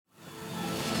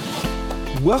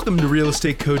Welcome to Real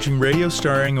Estate Coaching Radio,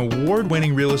 starring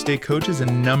award-winning real estate coaches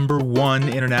and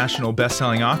 #1 international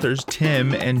best-selling authors,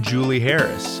 Tim and Julie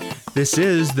Harris. This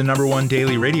is the #1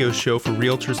 daily radio show for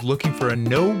realtors looking for a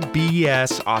no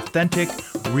BS, authentic,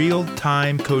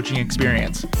 real-time coaching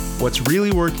experience. What's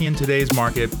really working in today's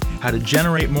market, how to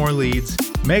generate more leads,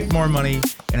 make more money,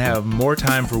 and have more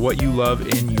time for what you love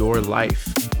in your life.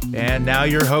 And now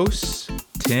your hosts,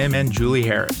 Tim and Julie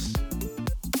Harris.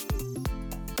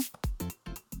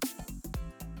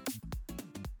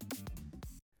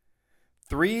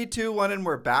 3, 2, 1, and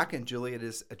we're back. And Julie, it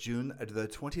is June the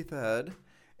 23rd,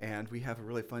 and we have a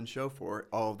really fun show for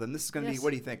all of them. This is going to be,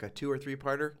 what do you think, a 2 or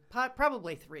 3-parter?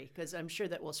 Probably 3, because I'm sure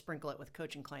that we'll sprinkle it with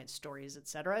coaching client stories,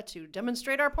 etc., to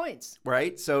demonstrate our points.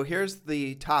 Right. So here's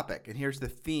the topic, and here's the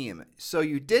theme. So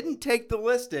you didn't take the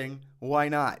listing. Why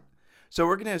not? So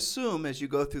we're going to assume, as you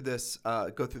go through this,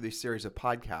 these series of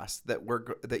podcasts,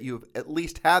 that you've at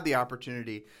least had the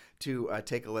opportunity to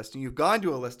take a listing. You've gone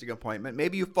to a listing appointment.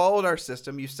 Maybe you followed our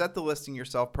system. You set the listing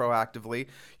yourself proactively.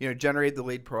 Generated the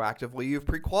lead proactively. You've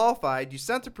pre-qualified. You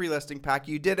sent the pre-listing pack.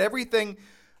 You did everything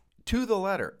to the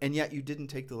letter, and yet you didn't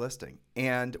take the listing.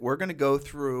 And we're going to go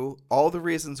through all the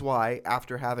reasons why,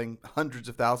 after having hundreds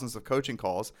of thousands of coaching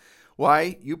calls,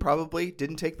 why you probably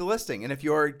didn't take the listing. And if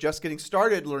you're just getting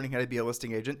started learning how to be a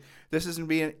listing agent, this is going to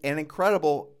be an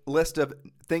incredible list of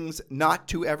things not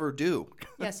to ever do.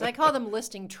 Yes, I call them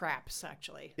listing traps,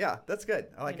 actually. Yeah, that's good.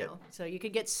 I like it. So you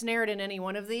could get snared in any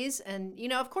one of these. And,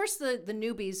 of course, the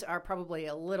newbies are probably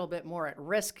a little bit more at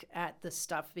risk at this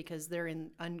stuff because they're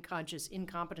in unconscious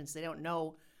incompetence. They don't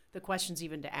know the questions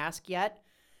even to ask yet,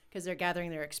 because they're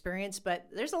gathering their experience. But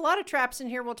there's a lot of traps in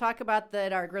here we'll talk about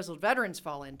that our grizzled veterans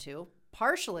fall into,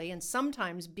 partially and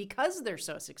sometimes because they're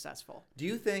so successful. Do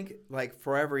you think, like,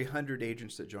 for every 100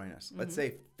 agents that join us, let's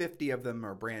say 50 of them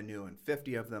are brand new and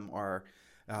 50 of them are,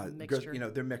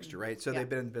 they're mixture, right? So they've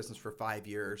been in the business for 5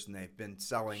 years and they've been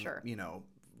selling,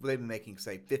 they've been making,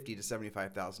 say, $50,000 to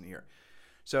 $75,000 a year.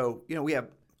 So, we have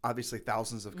obviously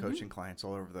thousands of coaching clients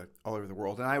all over the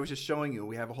world. And I was just showing you,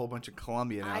 we have a whole bunch in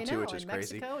Colombia now too, which is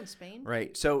crazy. Mexico and Spain.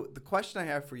 Right. So the question I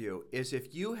have for you is,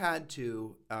 if you had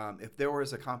to, if there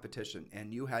was a competition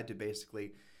and you had to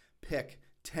basically pick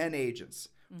 10 agents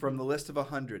from the list of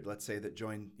 100, let's say, that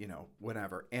joined,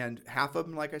 whatever, and half of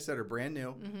them, like I said, are brand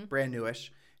new, brand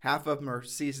newish, half of them are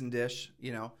seasoned-ish,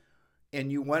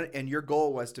 and your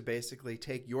goal was to basically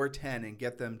take your 10 and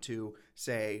get them to,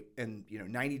 say, in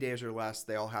 90 days or less,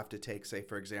 they all have to take, say,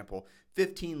 for example,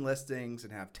 15 listings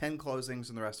and have 10 closings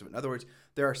and the rest of it. In other words,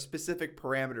 there are specific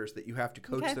parameters that you have to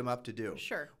coach them up to do.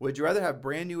 Sure. Would you rather have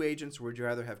brand new agents, or would you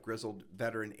rather have grizzled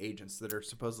veteran agents that are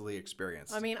supposedly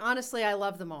experienced? I mean, honestly, I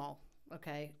love them all.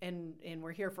 Okay, and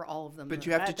we're here for all of them. But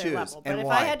you have to choose. Level. But if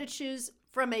I had to choose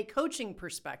from a coaching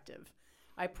perspective,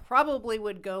 I probably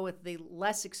would go with the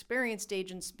less experienced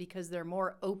agents because they're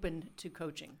more open to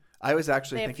coaching. I was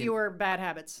actually they have thinking fewer bad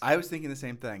habits. I was thinking the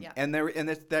same thing. Yeah. And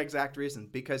that's the exact reason,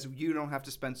 because you don't have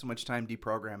to spend so much time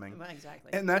deprogramming.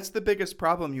 Exactly. And that's the biggest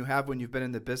problem you have when you've been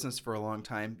in the business for a long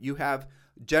time. You have,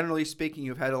 generally speaking,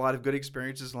 you've had a lot of good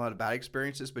experiences and a lot of bad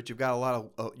experiences, but you've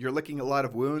got you're licking a lot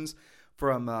of wounds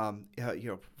from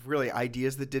really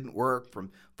ideas that didn't work,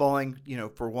 from falling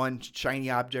for one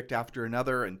shiny object after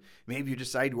another, and maybe you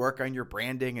decide to work on your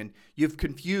branding, and you've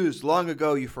confused long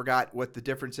ago. You forgot what the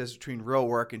difference is between real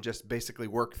work and just basically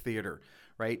work theater,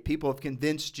 right? People have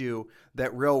convinced you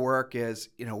that real work is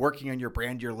working on your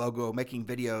brand, your logo, making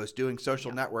videos, doing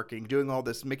social networking, doing all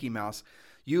this Mickey Mouse.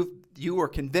 You were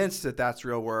convinced that that's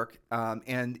real work,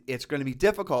 and it's going to be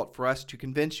difficult for us to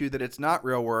convince you that it's not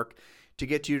real work, to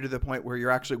get you to the point where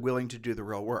you're actually willing to do the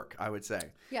real work, I would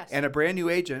say. Yes. And a brand new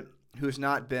agent who's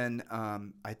not been, I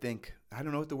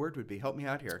don't know what the word would be. Help me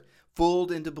out here.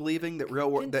 Fooled into believing that real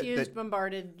work, confused,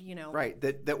 bombarded, Right.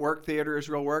 That work theater is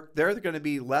real work. They're going to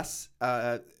be less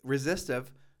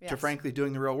resistive to frankly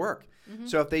doing the real work.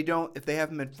 So if they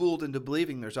haven't been fooled into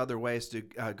believing there's other ways to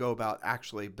go about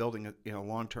actually building a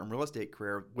long-term real estate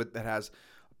career that has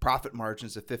profit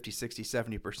margins of 50, 60,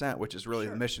 70%, which is really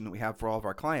the mission that we have for all of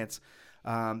our clients.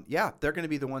 They're going to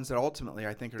be the ones that ultimately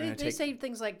I think are going to take. They say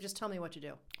things like, just tell me what to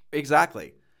do.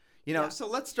 Exactly.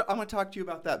 So I'm going to talk to you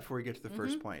about that before we get to the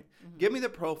first point. Give me the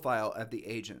profile of the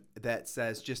agent that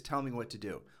says, just tell me what to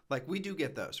do. Like, we do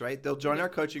get those, right? They'll join our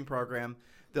coaching program.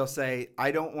 They'll say,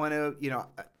 I don't want to,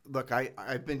 look,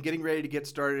 I've been getting ready to get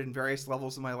started in various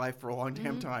levels of my life for a long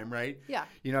damn time, right? Yeah.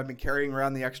 I've been carrying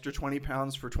around the extra 20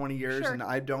 pounds for 20 years, and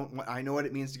I know what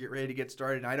it means to get ready to get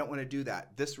started, and I don't want to do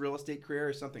that. This real estate career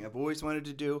is something I've always wanted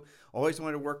to do, always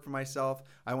wanted to work for myself.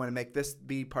 I want to make this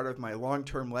be part of my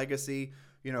long-term legacy.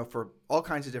 for all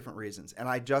kinds of different reasons. And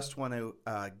I just want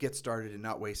to get started and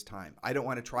not waste time. I don't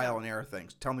want to trial and error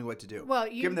things. Tell me what to do. Well,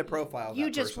 give them the profile. Of you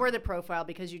that just person. were the profile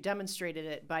because you demonstrated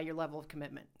it by your level of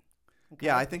commitment. Okay?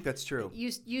 Yeah, I think that's true.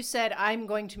 You said, I'm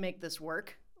going to make this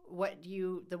work.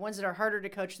 The ones that are harder to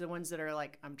coach are the ones that are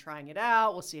like, I'm trying it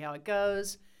out. We'll see how it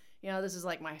goes. This is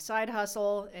like my side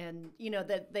hustle. And,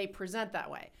 that they present that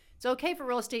way. It's okay for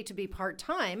real estate to be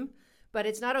part-time, but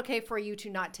it's not okay for you to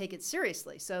not take it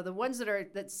seriously. So the ones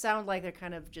that sound like they're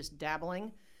kind of just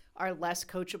dabbling are less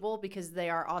coachable because they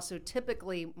are also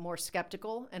typically more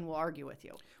skeptical and will argue with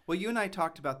you. Well, you and I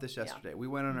talked about this yesterday. Yeah. We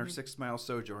went on our 6-mile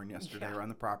sojourn yesterday around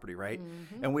the property, right?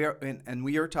 Mm-hmm. And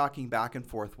we are talking back and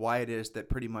forth why it is that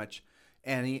pretty much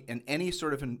any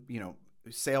sort of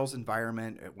sales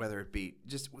environment, whether it be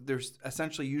there's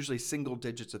essentially usually single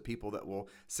digits of people that will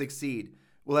succeed,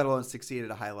 let alone succeed at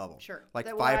a high level. Sure. Like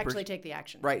that 5%, will actually take the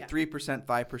action. Right, Yeah. 3%,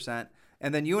 5%.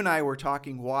 And then you and I were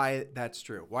talking why that's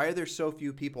true. Why are there so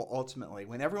few people ultimately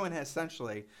when everyone has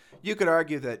essentially, you could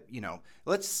argue that,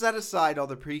 let's set aside all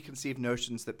the preconceived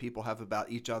notions that people have about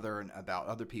each other and about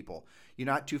other people. You're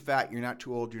not too fat, you're not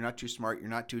too old, you're not too smart, you're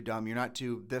not too dumb, you're not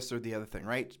too this or the other thing,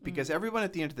 right? Because everyone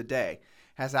at the end of the day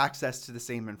has access to the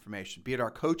same information, be it our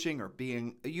coaching or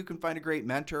you can find a great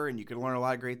mentor and you can learn a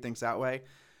lot of great things that way.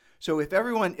 So if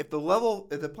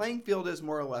the playing field is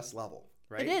more or less level,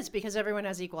 right? It is because everyone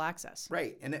has equal access.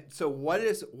 Right. And so why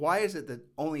is it that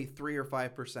only 3 or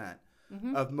 5%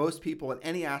 of most people in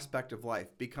any aspect of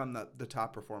life become the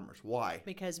top performers? Why?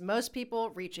 Because most people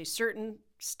reach a certain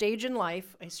stage in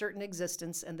life, a certain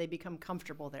existence, and they become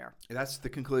comfortable there. That's the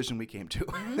conclusion we came to.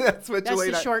 Mm-hmm. That's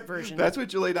the short version. That's what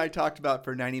Julie and I talked about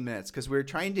for 90 minutes because we were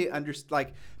trying to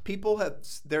understand,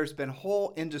 there's been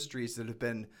whole industries that have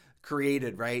been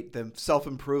created, right? The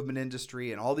self-improvement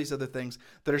industry and all these other things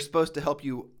that are supposed to help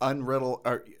you unriddle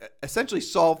or essentially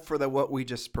solve for what we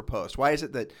just proposed. Why is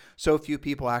it that so few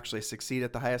people actually succeed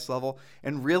at the highest level?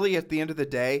 And really at the end of the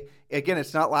day, again,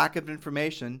 it's not lack of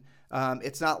information.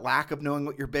 It's not lack of knowing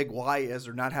what your big why is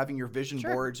or not having your vision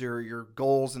boards or your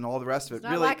goals and all the rest of it. It's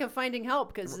not lack of finding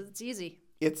help because it's easy.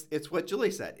 It's what Julie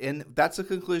said, and that's the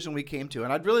conclusion we came to.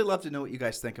 And I'd really love to know what you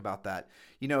guys think about that.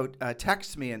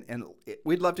 Text me, and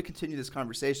we'd love to continue this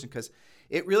conversation because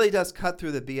it really does cut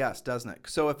through the BS, doesn't it?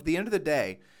 So at the end of the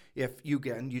day, if you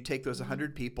take those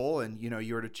 100 people and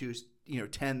you were to choose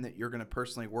 10 that you're going to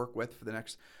personally work with for the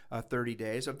next 30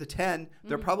 days, of the 10,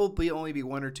 there'll probably only be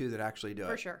 1 or 2 that actually do it.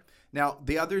 For sure. Now,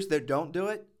 the others that don't do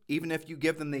it, even if you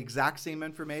give them the exact same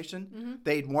information,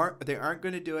 they aren't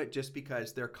going to do it just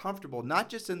because they're comfortable, not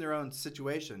just in their own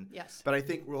situation, but I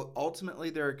think ultimately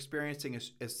they're experiencing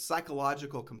a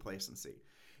psychological complacency.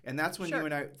 And that's when you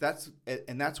and I, that's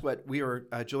what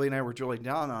Julie and I were drilling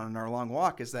down on in our long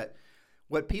walk, is that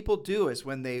what people do is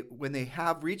when they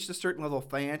have reached a certain level of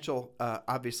financial,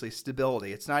 obviously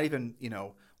stability, it's not even,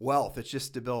 wealth, it's just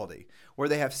stability, where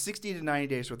they have 60 to 90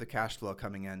 days worth of cash flow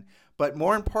coming in. But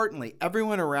more importantly,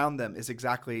 everyone around them is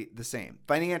exactly the same.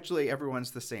 Financially,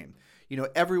 everyone's the same.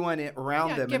 Everyone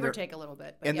around them, give or take a little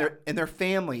bit, and their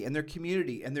family and their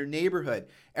community and their neighborhood,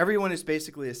 everyone is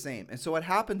basically the same. And so what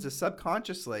happens is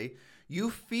subconsciously,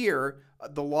 you fear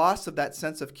the loss of that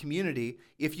sense of community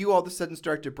if you all of a sudden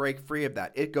start to break free of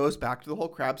that. It goes back to the whole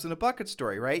crabs in a bucket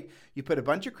story, right? You put a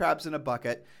bunch of crabs in a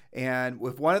bucket, and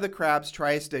if one of the crabs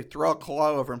tries to throw a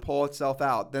claw over and pull itself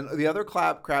out, then the other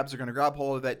crabs are going to grab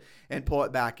hold of it and pull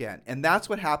it back in. And that's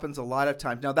what happens a lot of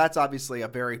times. Now, that's obviously a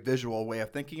very visual way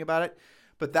of thinking about it,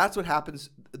 but that's what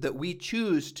happens, that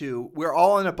we're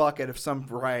all in a bucket of some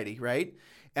variety, right?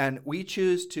 And we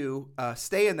choose to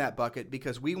stay in that bucket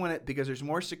because we want it, because there's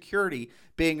more security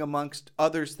being amongst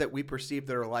others that we perceive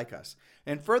that are like us.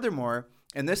 And furthermore,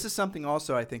 and this is something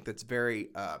also I think that's very,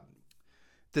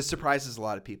 this surprises a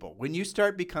lot of people. When you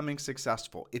start becoming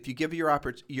successful, if you give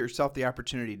yourself the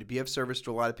opportunity to be of service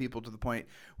to a lot of people to the point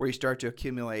where you start to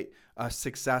accumulate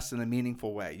success in a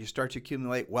meaningful way, you start to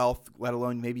accumulate wealth, let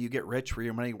alone maybe you get rich where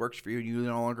your money works for you and you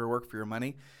no longer work for your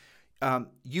money.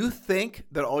 You think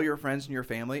that all your friends and your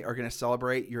family are going to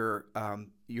celebrate your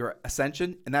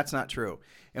ascension, and that's not true.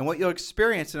 And what you'll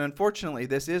experience, and unfortunately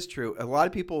this is true, a lot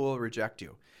of people will reject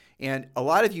you. And a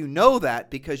lot of you know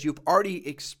that because you've already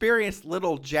experienced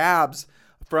little jabs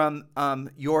from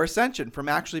your ascension, from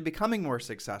actually becoming more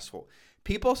successful.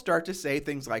 People start to say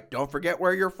things like, don't forget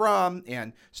where you're from,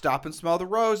 and stop and smell the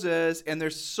roses. And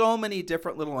there's so many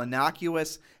different little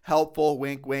innocuous, helpful,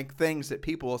 wink, wink things that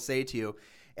people will say to you.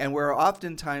 And where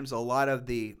oftentimes a lot of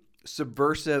the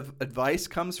subversive advice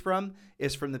comes from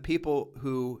is from the people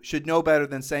who should know better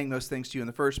than saying those things to you in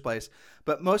the first place.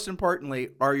 But most importantly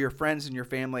are your friends and your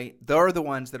family. They're the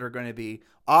ones that are going to be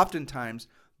oftentimes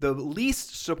the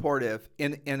least supportive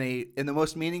in the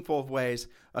most meaningful of ways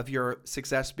of your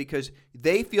success because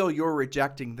they feel you're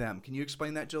rejecting them. Can you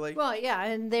explain that, Julie? Well, yeah,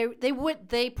 and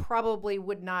they probably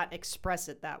would not express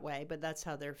it that way, but that's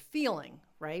how they're feeling,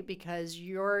 right? Because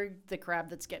you're the crab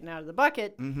that's getting out of the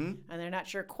bucket, and they're not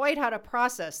sure quite how to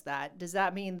process that. Does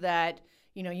that mean that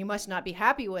you must not be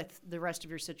happy with the rest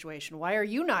of your situation? Why are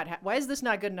you not? Why is this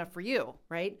not good enough for you,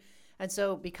 right? And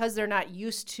so because they're not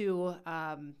used to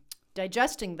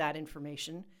digesting that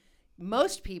information,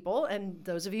 most people, and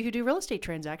those of you who do real estate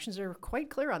transactions are quite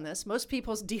clear on this, most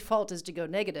people's default is to go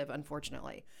negative,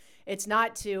 unfortunately. It's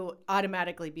not to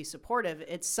automatically be supportive.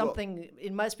 It's something,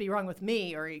 it must be wrong with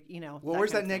me or, Well,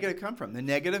 where's that negative come from? The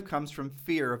negative comes from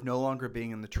fear of no longer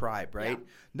being in the tribe, right? Yeah.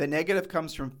 The negative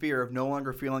comes from fear of no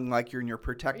longer feling like you're in your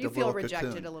protective little cocoon. You feel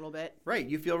rejected a little bit. Right.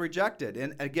 You feel rejected.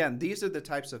 And again, these are the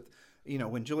types of,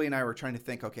 when Julie and I were trying to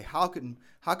think, okay, how can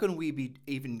we be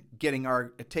even taking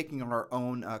our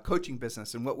own coaching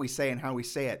business and what we say and how we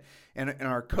say it and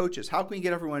our coaches, how can we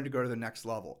get everyone to go to the next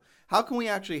level? How can we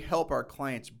actually help our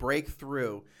clients break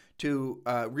through to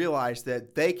realize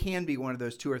that they can be one of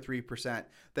those 2 or 3%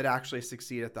 that actually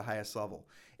succeed at the highest level?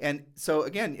 And so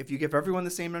again, if you give everyone the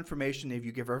same information, if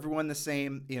you give everyone the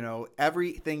same,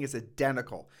 everything is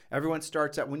identical. Everyone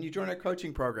starts out, when you join a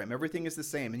coaching program, everything is the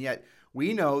same. And yet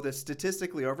we know that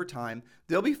statistically over time,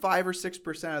 there'll be 5 or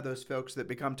 6% of those folks that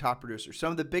become top producers.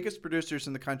 Some of the biggest producers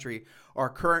in the country are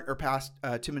current or past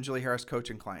Tim and Julie Harris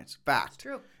coaching clients. Fact. It's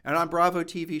true. And on Bravo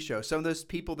TV show, some of those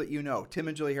people that Tim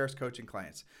and Julie Harris coaching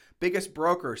clients. Biggest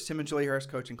brokers, Tim and Julie Harris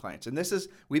coaching clients. And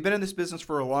we've been in this business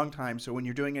for a long time. So when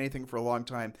you're doing anything for a long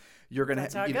time, you're going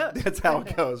to, that's how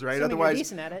it goes, right? You're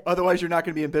decent at it. Otherwise, you're not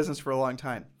going to be in business for a long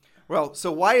time. Well,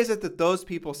 so why is it that those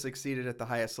people succeeded at the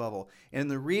highest level? And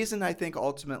the reason I think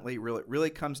ultimately really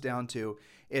comes down to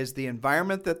is the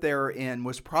environment that they're in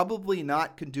was probably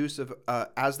not conducive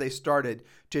as they started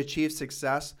to achieve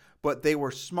success, but they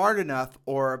were smart enough,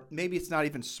 or maybe it's not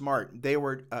even smart. They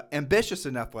were ambitious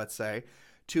enough, let's say,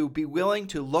 to be willing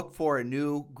to look for a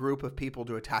new group of people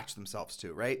to attach themselves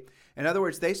to, right? In other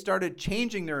words, they started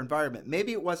changing their environment.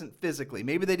 Maybe it wasn't physically.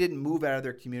 Maybe they didn't move out of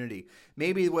their community.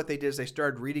 Maybe what they did is they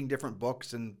started reading different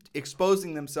books and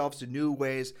exposing themselves to new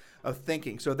ways of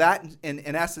thinking. So that,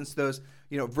 in essence, those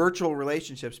virtual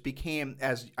relationships became,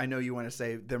 as I know you want to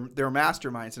say, they're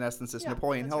masterminds, in essence, as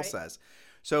Napoleon Hill says.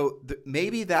 So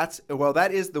maybe that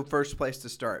is the first place to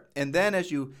start. And then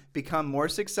as you become more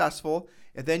successful,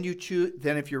 and then you choose,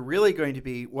 then if you're really going to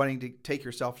be wanting to take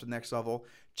yourself to the next level,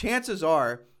 chances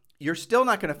are you're still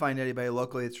not going to find anybody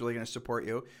locally that's really going to support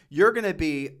you. You're going to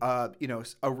be, a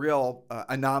real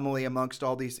anomaly amongst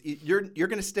all these. You're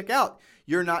going to stick out.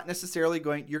 You're not necessarily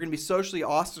you're going to be socially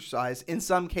ostracized in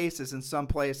some cases, in some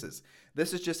places.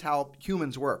 This is just how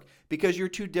humans work because you're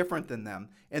too different than them.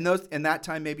 And that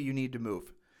time, maybe you need to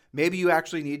move. Maybe you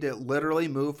actually need to literally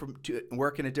move to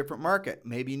work in a different market.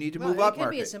 Maybe you need to move up market. It can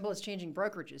be as simple as changing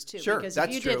brokerages too. Sure, because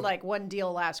that's if you did like one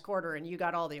deal last quarter and you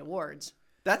got all the awards.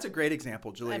 That's a great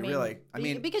example, Julie.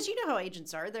 Because you know how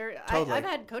agents are. Totally. I've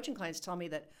had coaching clients tell me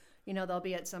that they'll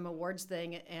be at some awards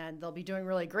thing and they'll be doing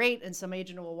really great, and some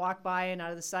agent will walk by and out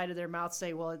of the side of their mouth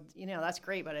say, "Well, that's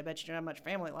great, but I bet you don't have much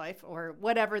family life," or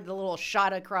whatever the little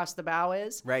shot across the bow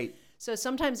is. Right. So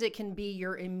sometimes it can be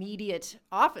your immediate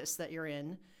office that you're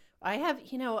in. I have,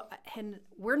 and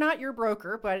we're not your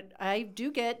broker, but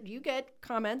you get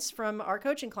comments from our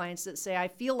coaching clients that say, I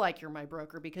feel like you're my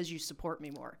broker because you support me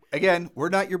more. Again, we're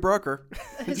not your broker.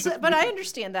 But I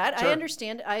understand that. Sure. I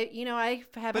understand. I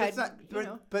have but had, it's not,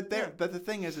 but the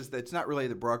thing is that it's not really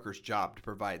the broker's job to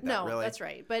provide that. No, really. That's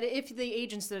right. But if the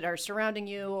agents that are surrounding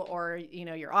you or,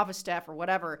 your office staff or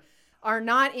whatever are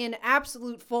not in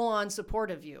absolute full-on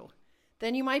support of you,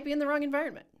 then you might be in the wrong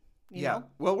environment. You know?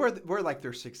 Well, we're like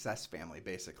their success family,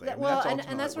 basically. That's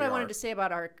what I wanted to say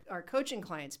about our coaching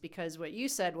clients, because what you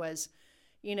said was,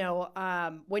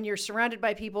 when you're surrounded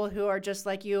by people who are just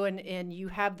like you and you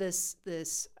have this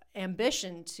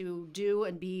ambition to do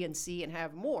and be and see and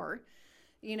have more,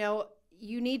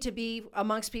 you need to be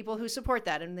amongst people who support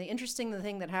that. And the interesting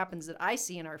thing that happens that I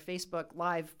see in our Facebook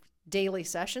Live daily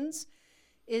sessions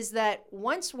is that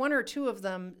once one or two of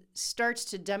them starts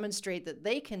to demonstrate that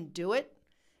they can do it,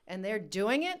 and they're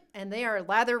doing it, and they are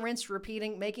lather, rinse,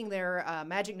 repeating, making their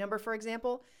magic number, for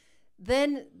example,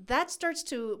 then that starts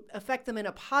to affect them in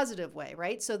a positive way,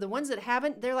 right? So the ones that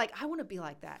haven't, they're like, I want to be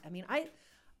like that. I mean,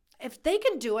 if they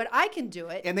can do it, I can do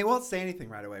it. And they won't say anything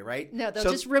right away, right? No,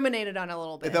 they'll just ruminate it on a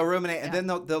little bit. They'll ruminate, and then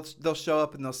they'll show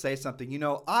up and they'll say something.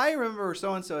 I remember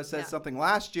so-and-so said something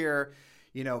last year,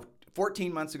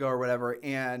 14 months ago or whatever,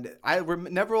 and I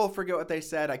never will forget what they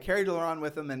said. I carried it on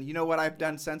with them, and you know what I've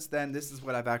done since then? This is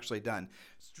what I've actually done.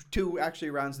 2 actually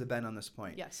rounds the bend on this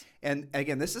point. Yes. And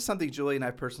again, this is something Julie and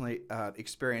I personally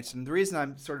experienced, and the reason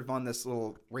I'm sort of on this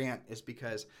little rant is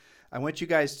because I want you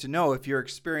guys to know if you're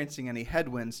experiencing any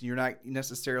headwinds, you're not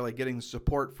necessarily getting the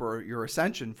support for your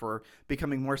ascension, for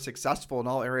becoming more successful in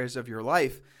all areas of your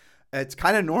life. It's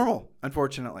kind of normal,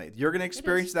 unfortunately. You're going to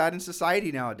experience that in society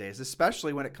nowadays,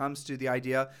 especially when it comes to the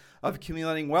idea of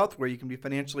accumulating wealth where you can be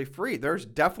financially free. There's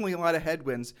definitely a lot of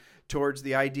headwinds towards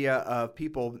the idea of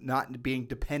people not being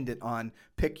dependent on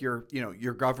pick your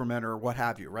government or what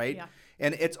have you, right? Yeah.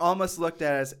 And it's almost looked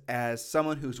at as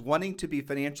someone who's wanting to be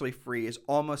financially free is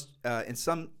almost, in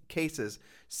some cases,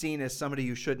 seen as somebody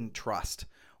you shouldn't trust.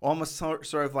 Almost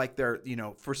sort of like they're,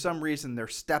 for some reason, they're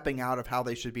stepping out of how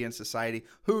they should be in society.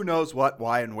 Who knows what,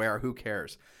 why, and where? Who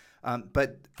cares?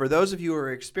 But for those of you who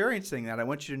are experiencing that, I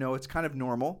want you to know it's kind of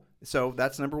normal. So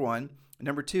that's number one.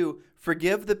 Number two,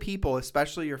 forgive the people,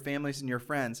 especially your families and your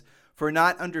friends, for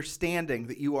not understanding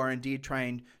that you are indeed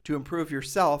trying to improve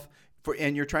yourself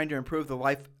and you're trying to improve the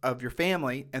life of your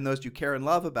family and those you care and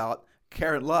love.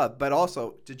 But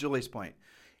also, to Julie's point,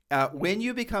 when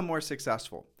you become more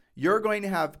successful, you're going to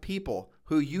have people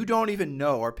who you don't even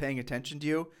know are paying attention to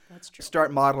you. That's true.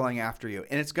 Start modeling after you.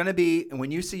 And it's going to be when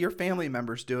you see your family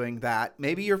members doing that,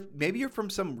 maybe you're from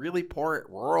some really poor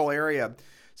rural area,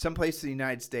 someplace in the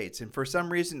United States. And for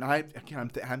some reason,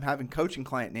 I'm having coaching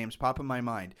client names pop in my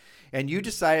mind. And you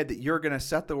decided that you're going to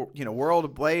set the world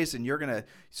ablaze and you're going to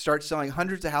start selling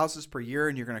hundreds of houses per year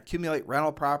and you're going to accumulate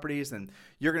rental properties and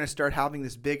you're going to start having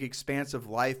this big expansive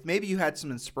life. Maybe you had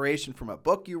some inspiration from a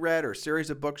book you read or a series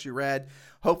of books you read.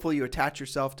 Hopefully you attach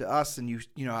yourself to us and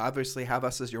you obviously have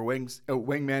us as your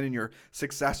wingman in your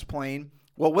success plane.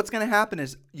 Well, what's going to happen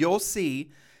is you'll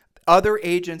see other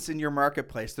agents in your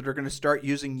marketplace that are going to start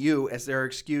using you as their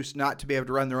excuse not to be able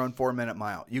to run their own 4-minute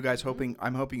mile. You guys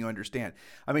I'm hoping you understand.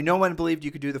 I mean, no one believed you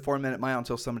could do the 4-minute mile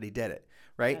until somebody did it,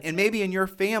 right? That's and it. Maybe in your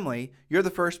family, you're the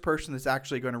first person that's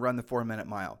actually going to run the 4-minute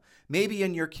mile. Maybe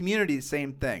in your community, the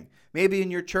same thing. Maybe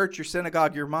in your church, your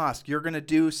synagogue, your mosque, you're going to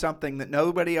do something that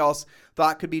nobody else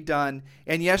thought could be done.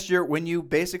 And yes, when you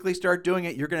basically start doing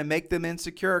it, you're going to make them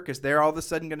insecure because they're all of a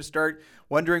sudden going to start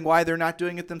wondering why they're not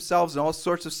doing it themselves, and all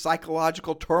sorts of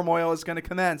psychological turmoil is going to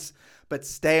commence. But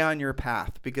stay on your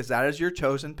path because that is your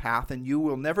chosen path, and you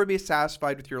will never be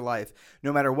satisfied with your life,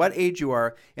 no matter what age you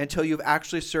are, until you've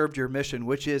actually served your mission,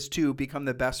 which is to become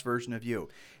the best version of you.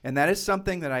 And that is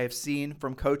something that I have seen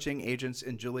from coaching agents,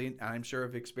 and Julie, and I'm sure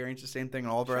have experienced the same thing,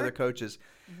 and all of our other coaches,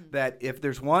 that if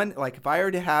there's one, like if I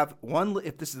were to have one,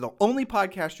 if this is the only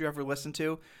podcast you ever listen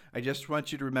to, I just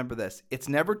want you to remember this. It's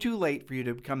never too late for you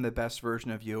to become the best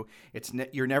version of you.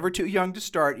 You're never too young to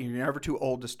start, and you're never too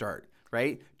old to start.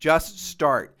 Right? Just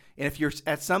start. And if you're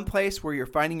at some place where you're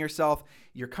finding yourself,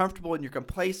 you're comfortable and you're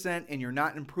complacent and you're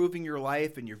not improving your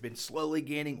life and you've been slowly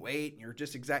gaining weight and you're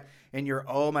just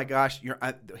oh my gosh,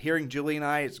 hearing Julie and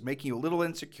I is making you a little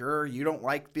insecure. You don't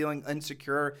like feeling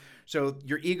insecure. So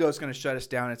your ego is going to shut us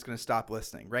down. It's going to stop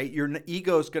listening, right? Your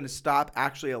ego is going to stop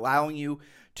actually allowing you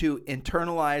to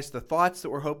internalize the thoughts that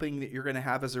we're hoping that you're going to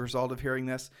have as a result of hearing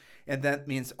this. And that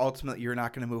means ultimately you're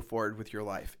not going to move forward with your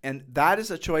life. And that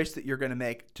is a choice that you're going to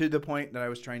make, to the point that I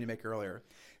was trying to make earlier.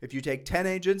 If you take 10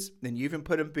 agents and you even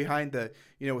put them behind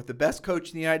with the best coach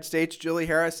in the United States, Julie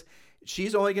Harris,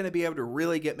 she's only going to be able to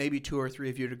really get maybe 2 or 3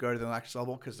 of you to go to the next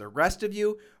level because the rest of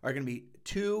you are going to be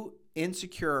too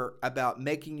insecure about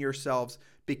making yourselves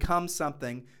become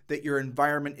something that your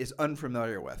environment is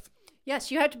unfamiliar with.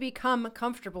 Yes, you have to become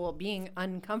comfortable being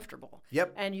uncomfortable.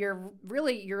 Yep. And your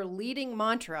leading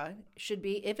mantra should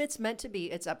be, if it's meant to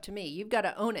be, it's up to me. You've got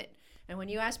to own it. And when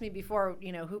you asked me before,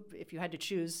 if you had to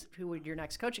choose who would your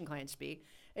next coaching clients be,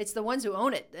 it's the ones who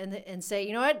own it and say,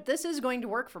 you know what, this is going to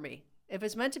work for me. If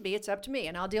it's meant to be, it's up to me.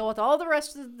 And I'll deal with all the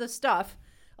rest of the stuff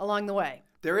along the way.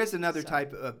 There is another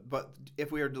type of, but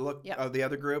if we were to look at the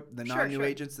other group, the non-new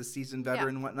agents, the seasoned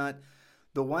veteran and whatnot,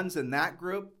 the ones in that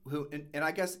group who, and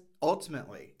I guess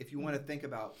ultimately, if you want to think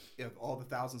about all the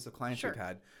thousands of clients you've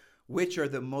had, which are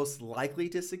the most likely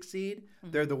to succeed,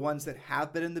 they're the ones that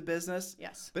have been in the business,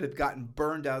 but have gotten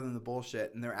burned out in the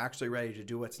bullshit, and they're actually ready to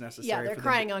do what's necessary. Yeah, they're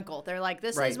crying uncle. They're like,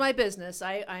 this is my business.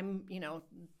 I'm,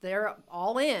 they're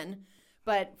all in.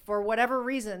 But for whatever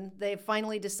reason, they've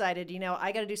finally decided,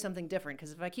 I got to do something different.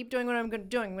 Because if I keep doing what I'm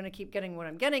doing, I'm going to keep getting what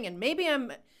I'm getting. And maybe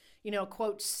I'm,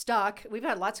 quote, stuck. We've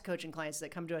had lots of coaching clients that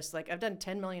come to us like, I've done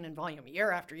 10 million in volume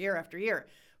year after year after year.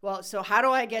 Well, so how do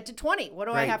I get to 20? What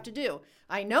do I have to do?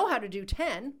 I know how to do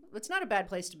 10. It's not a bad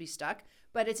place to be stuck.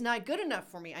 but it's not good enough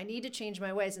for me. I need to change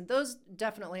my ways. And those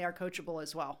definitely are coachable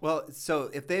as well. Well, so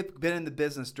if they've been in the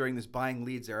business during this buying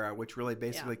leads era, which really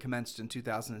basically commenced in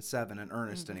 2007 in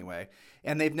earnest anyway,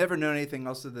 and they've never known anything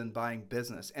else other than buying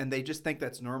business, and they just think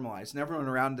that's normalized, and everyone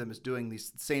around them is doing the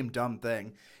same dumb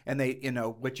thing, and they,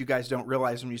 what you guys don't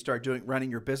realize when you start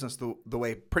running your business the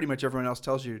way pretty much everyone else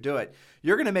tells you to do it,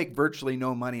 you're going to make virtually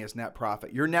no money as net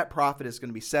profit. Your net profit is going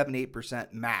to be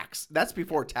 7-8% max. That's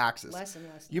before taxes. Less and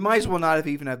less. You might as well not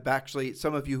have actually,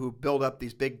 some of you who build up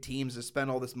these big teams to spend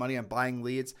all this money on buying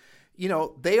leads,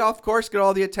 they of course get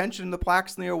all the attention, the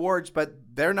plaques and the awards, but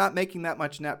they're not making that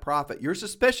much net profit. Your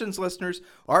suspicions, listeners,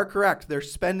 are correct. They're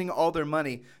spending all their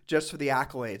money just for the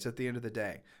accolades at the end of the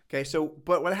day. Okay, so,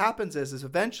 but what happens is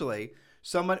eventually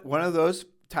one of those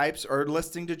types are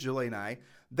listening to Julie and I.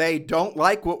 They don't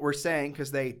like what we're saying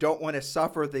because they don't want to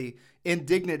suffer the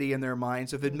indignity in their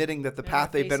minds of admitting that the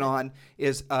path they've been on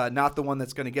is not the one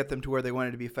that's going to get them to where they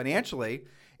wanted to be financially.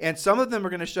 And some of them are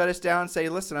going to shut us down and say,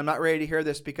 listen, I'm not ready to hear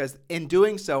this, because in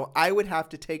doing so, I would have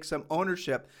to take some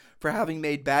ownership for having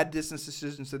made bad business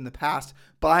decisions in the past,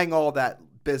 buying all that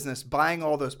business, buying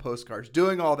all those postcards,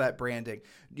 doing all that branding,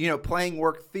 playing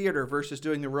work theater versus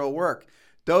doing the real work.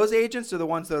 Those agents are the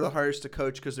ones that are the hardest to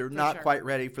coach because they're not quite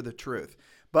ready for the truth.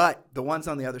 But the ones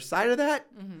on the other side of that,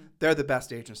 they're the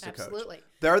best agents to coach.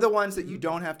 They're the ones that you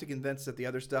don't have to convince that the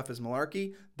other stuff is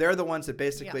malarkey. They're the ones that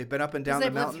basically have been up and down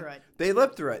the mountain. They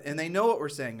lived through it, and they know what we're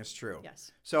saying is true.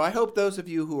 Yes. So I hope those of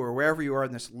you who are wherever you are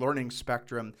in this learning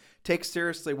spectrum take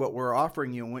seriously what we're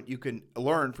offering you and what you can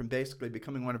learn from basically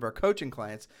becoming one of our coaching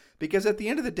clients. Because at the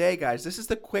end of the day, guys, this is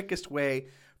the quickest way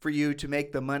for you to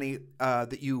make the money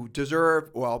that you deserve.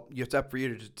 Well, it's up for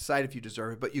you to decide if you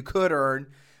deserve it, but you could earn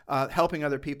helping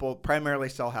other people primarily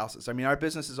sell houses. I mean, our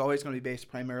business is always going to be based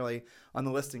primarily on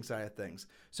the listing side of things.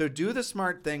 So do the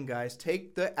smart thing, guys.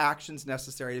 Take the actions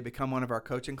necessary to become one of our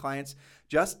coaching clients.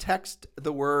 Just text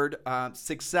the word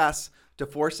success to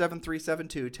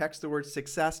 47372. Text the word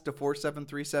success to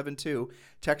 47372.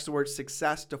 Text the word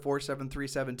success to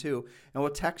 47372. And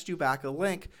we'll text you back a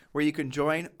link where you can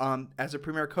join as a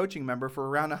Premier Coaching member for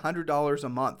around $100 a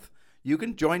month. You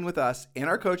can join with us in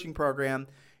our coaching program.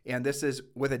 And this is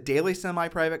with a daily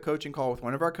semi-private coaching call with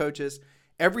one of our coaches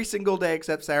every single day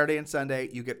except Saturday and Sunday.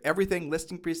 You get everything,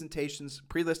 listing presentations,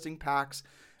 pre-listing packs,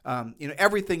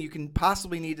 everything you can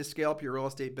possibly need to scale up your real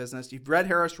estate business. You've read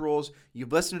Harris Rules.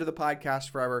 You've listened to the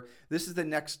podcast forever. This is the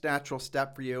next natural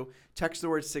step for you. Text the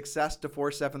word success to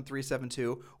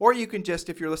 47372. Or you can just,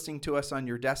 if you're listening to us on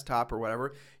your desktop or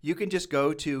whatever, you can just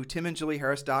go to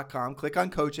timandjulieharris.com, click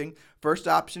on coaching. First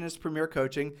option is Premier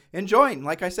Coaching, and join.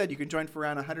 Like I said, you can join for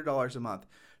around $100 a month.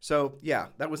 So yeah,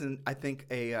 that was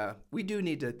we do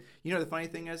need to, the funny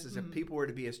thing is if people were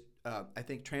to be as, I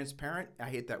think transparent, I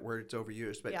hate that word, it's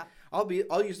overused, but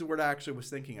I'll use the word I actually was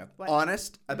thinking of. What?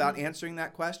 Honest about answering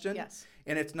that question. Yes.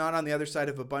 And it's not on the other side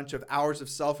of a bunch of hours of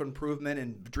self-improvement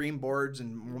and dream boards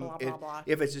and blah, blah, blah.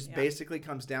 If it just basically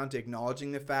comes down to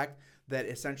acknowledging the fact that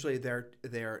essentially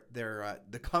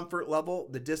the comfort level,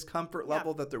 the discomfort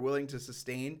level that they're willing to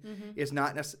sustain is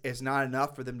not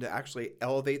enough for them to actually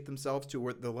elevate themselves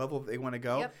to the level that they want to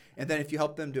go. Yep. And then if you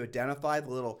help them to identify the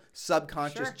little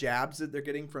subconscious jabs that they're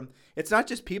getting from, it's not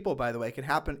just people, by the way, it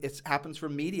happens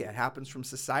from media, it happens from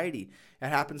society, it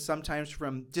happens sometimes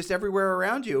from just everywhere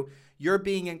around you. You're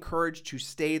being encouraged to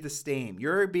stay the same.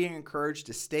 You're being encouraged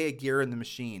to stay a gear in the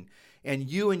machine. And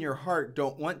you in your heart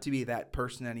don't want to be that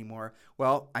person anymore.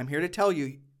 Well, I'm here to tell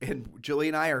you, and Julie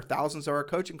and I are thousands of our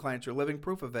coaching clients are living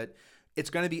proof of it. It's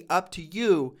going to be up to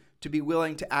you to be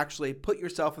willing to actually put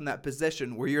yourself in that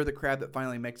position where you're the crab that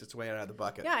finally makes its way out of the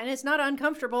bucket. Yeah, and it's not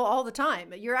uncomfortable all the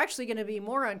time. You're actually going to be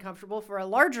more uncomfortable for a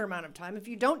larger amount of time if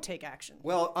you don't take action.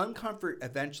 Well, uncomfort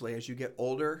eventually, as you get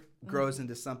older, grows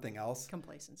into something else.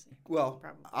 Complacency. Well,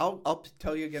 probably. I'll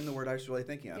tell you again the word I was really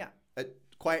thinking of. Yeah.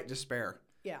 Quiet despair.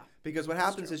 Yeah. Because what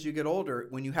happens as you get older,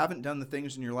 when you haven't done the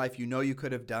things in your life you know you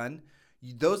could have done,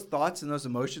 those thoughts and those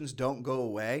emotions don't go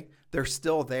away. They're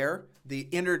still there. The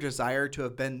inner desire to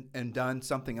have been and done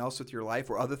something else with your life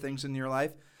or other things in your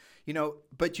life,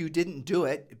 but you didn't do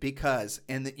it because,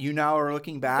 and that you now are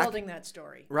looking back. Building that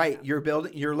story. Right. Yeah.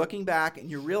 You're looking back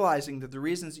and you're realizing that the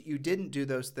reasons that you didn't do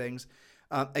those things,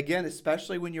 again,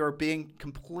 especially when you're being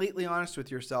completely honest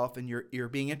with yourself and you're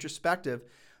being introspective,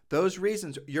 those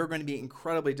reasons, you're going to be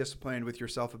incredibly disappointed with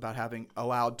yourself about having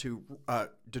allowed to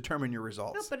determine your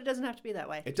results. No, but it doesn't have to be that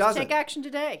way. It doesn't. Take action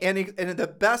today. And the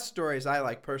best stories I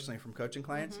like personally from coaching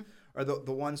clients are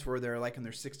the ones where they're like in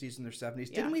their 60s and their 70s.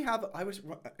 Yeah. Didn't we have, I was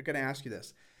going to ask you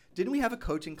this. Didn't we have a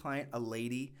coaching client, a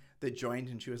lady that joined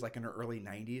and she was like in her early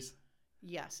 90s?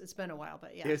 Yes, it's been a while,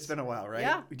 but yeah. It's been a while, right?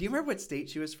 Yeah. Do you remember what state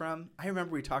she was from? I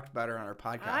remember we talked about her on our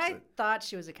podcast. I thought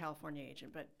she was a California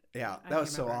agent, but yeah, I that was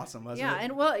so remember. awesome, wasn't yeah, it?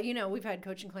 and well, we've had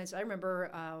coaching clients. I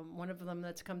remember one of them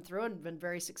that's come through and been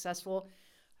very successful.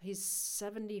 He's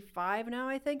 75 now,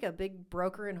 I think, a big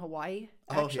broker in Hawaii,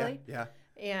 actually. Oh, yeah.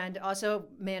 And also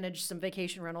managed some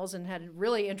vacation rentals and had a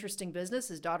really interesting business.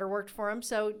 His daughter worked for him.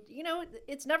 So,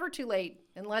 it's never too late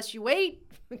unless you wait.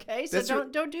 Okay, so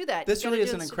don't do that. This really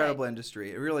is an incredible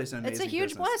industry. It really is an amazing It's a huge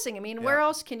business. blessing. I mean, where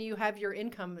else can you have your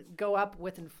income go up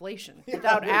with inflation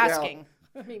without asking?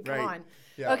 I mean, come on.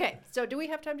 Yeah. Okay, so do we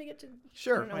have time to get to?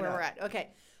 Sure. I don't know why where not? we're at. Okay,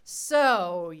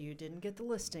 so you didn't get the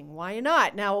listing. Why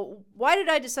not? Now, why did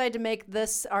I decide to make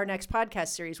this our next podcast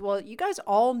series? Well, you guys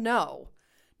all know,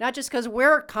 not just because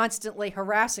we're constantly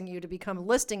harassing you to become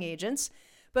listing agents,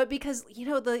 but because,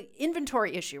 the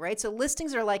inventory issue, right? So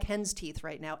listings are like hen's teeth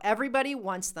right now. Everybody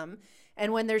wants them.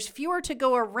 And when there's fewer to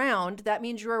go around, that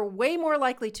means you're way more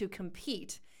likely to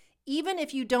compete. Even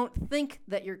if you don't think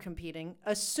that you're competing,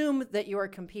 assume that you are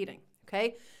competing,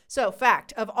 okay? So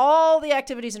fact, of all the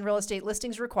activities in real estate,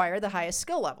 listings require the highest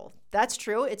skill level. That's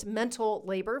true. It's mental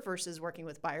labor versus working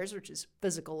with buyers, which is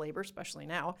physical labor, especially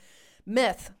now.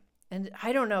 Myth. And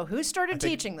I don't know who started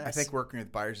teaching this. I think working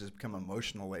with buyers has become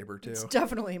emotional labor too. It's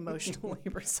definitely emotional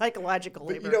labor, psychological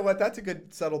labor. But you know what? That's a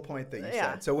good subtle point that you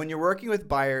said. So when you're working with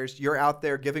buyers, you're out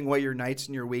there giving away your nights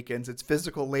and your weekends. It's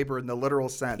physical labor in the literal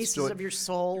sense. Pieces of your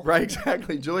soul. Right,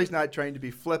 exactly. Julie's not trying to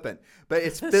be flippant, but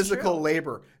it's physical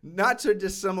labor. Not so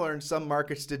dissimilar in some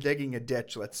markets to digging a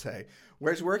ditch, let's say.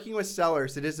 Whereas working with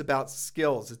sellers, it is about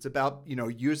skills. It's about,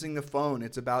 using the phone.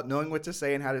 It's about knowing what to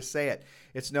say and how to say it.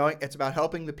 It's about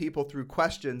helping the people through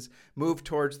questions move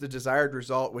towards the desired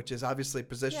result, which is obviously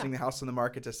positioning the house on the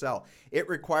market to sell. It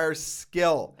requires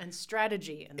skill. And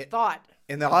strategy and thought.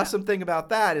 And the awesome thing about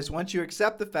that is once you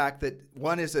accept the fact that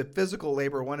one is a physical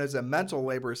labor, one is a mental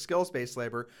labor, a skills-based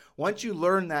labor, once you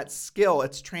learn that skill,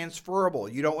 it's transferable.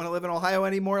 You don't want to live in Ohio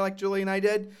anymore like Julie and I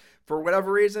did. For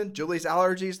whatever reason, Julie's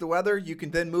allergies, the weather, you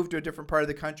can then move to a different part of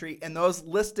the country. And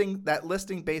that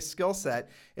listing-based skill set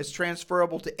is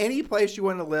transferable to any place you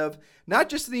want to live, not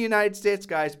just in the United States,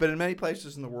 guys, but in many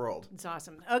places in the world. It's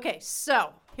awesome. Okay,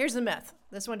 so here's the myth.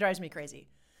 This one drives me crazy.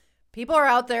 People are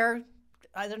out there,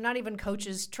 they're not even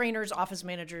coaches, trainers, office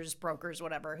managers, brokers,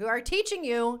 whatever, who are teaching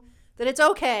you that it's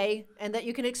okay and that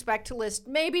you can expect to list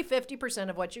maybe 50%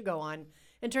 of what you go on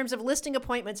in terms of listing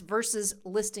appointments versus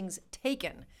listings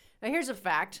taken. Now, here's a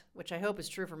fact, which I hope is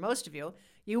true for most of you.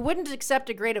 You wouldn't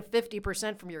accept a grade of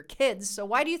 50% from your kids, so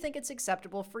why do you think it's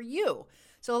acceptable for you?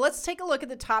 So let's take a look at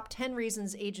the top 10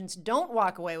 reasons agents don't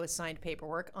walk away with signed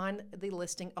paperwork on the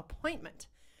listing appointment.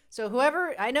 So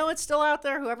whoever, I know it's still out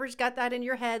there, whoever's got that in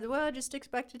your head, well, just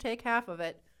expect to take half of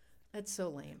it. That's so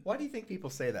lame. Why do you think people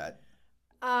say that?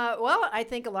 Well, I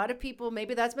think a lot of people,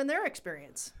 maybe that's been their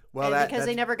experience. Well, because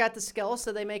they never got the skill,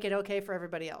 so they make it okay for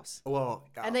everybody else. Well,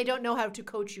 and they don't know how to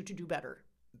coach you to do better.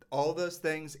 All those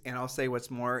things, and I'll say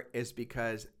what's more, is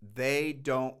because they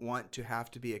don't want to have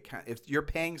to be if you're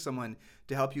paying someone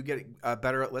to help you get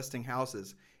better at listing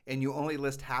houses, and you only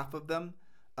list half of them,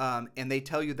 and they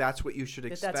tell you that's what you should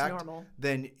expect, that's normal.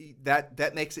 Then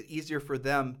that makes it easier for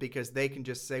them because they can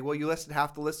just say, well, you listed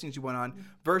half the listings you went on,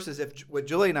 versus if what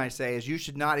Julie and I say is you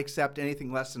should not accept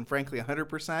anything less than, frankly,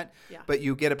 100%, but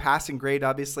you get a passing grade,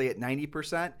 obviously, at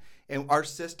 90%. And our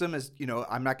system is,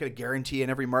 I'm not going to guarantee in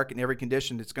every market and every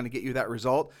condition it's going to get you that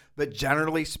result. But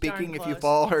generally speaking, if you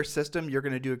follow our system, you're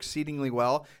going to do exceedingly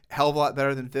well, a hell of a lot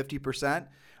better than 50%.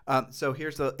 So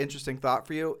here's the interesting thought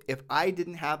for you. If I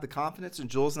didn't have the confidence, and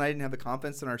Jules and I didn't have the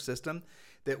confidence in our system,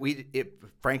 that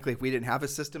frankly, if we didn't have a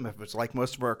system, if it's like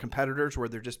most of our competitors where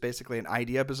they're just basically an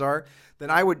idea bazaar, then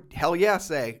I would, hell yeah,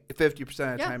 say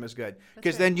 50% of the time is good.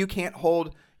 Because then you can't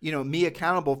hold me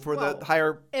accountable for the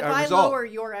higher result. If I lower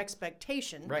your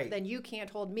expectation, then you can't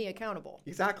hold me accountable.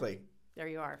 Exactly. There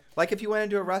you are. Like if you went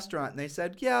into a restaurant and they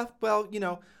said, yeah, well,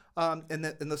 and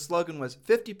the slogan was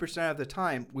 50% of the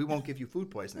time we won't give you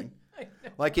food poisoning.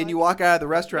 And you walk out of the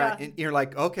restaurant and you're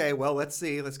like, okay, well, let's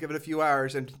see. Let's give it a few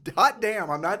hours. And hot damn,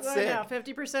 I'm not sick. Yeah,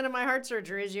 50% of my heart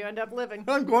surgeries you end up living.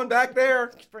 I'm going back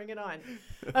there. Bring it on.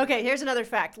 Okay, here's another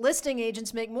fact. Listing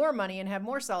agents make more money and have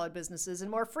more solid businesses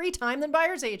and more free time than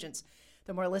buyer's agents.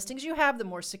 The more listings you have, the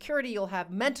more security you'll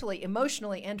have mentally,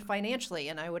 emotionally, and financially.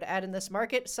 And I would add in this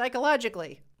market,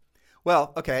 psychologically.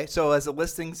 Well, okay. So as a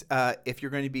listings, if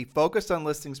you're going to be focused on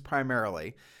listings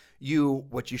primarily,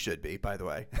 what you should be, by the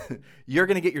way, you're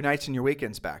going to get your nights and your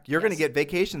weekends back. You're going to get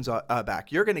vacations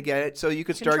back. You're going to get it so you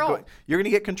can start going. You're going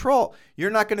to get control. You're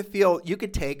not going to feel you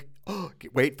could take,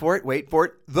 wait for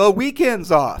it, the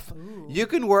weekends off. Ooh. You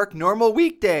can work normal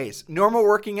weekdays, normal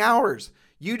working hours.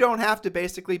 You don't have to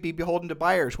basically be beholden to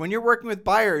buyers. When you're working with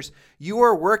buyers, you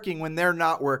are working when they're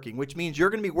not working, which means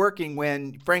you're going to be working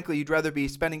when, frankly, you'd rather be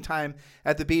spending time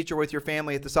at the beach or with your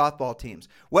family at the softball teams.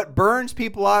 What burns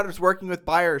people out is working with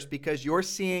buyers because you're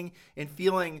seeing and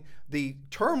feeling the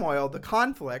turmoil, the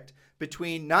conflict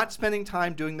between not spending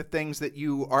time doing the things that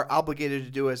you are obligated to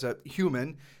do as a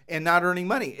human and not earning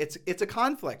money. It's a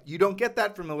conflict. You don't get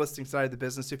that from the listing side of the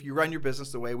business if you run your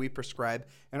business the way we prescribe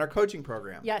in our coaching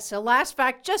program. Yeah, so last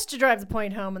fact, just to drive the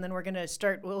point home, and then we're going to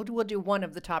start, we'll do one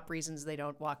of the top reasons they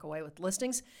don't walk away with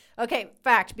listings. Okay,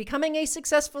 fact, becoming a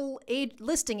successful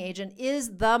listing agent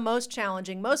is the most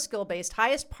challenging, most skill-based,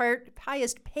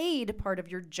 highest paid part of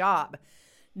your job.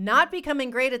 Not becoming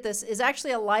great at this is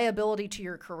actually a liability to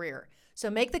your career. So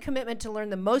make the commitment to learn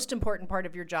the most important part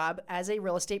of your job as a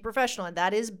real estate professional, and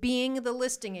that is being the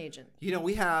listing agent. You know,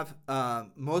 we have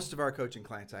most of our coaching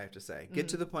clients, I have to say, get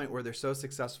to the point where they're so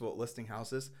successful at listing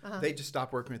houses, they just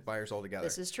stop working with buyers altogether.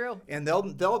 This is true. And they'll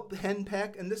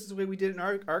henpeck, and this is the way we did in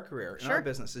our career, in our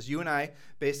businesses. You and I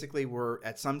basically were,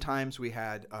 at some times we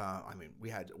had, we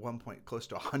had at one point close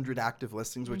to 100 active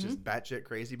listings, which is batshit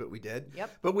crazy, but we did.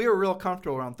 Yep. But we were real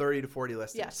comfortable around 30 to 40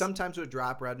 listings. Yes. Sometimes it would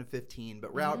drop around to 15,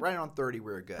 but right on 30 we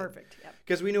were good. Perfect. Yep.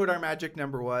 Because we knew what our magic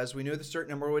number was. We knew the certain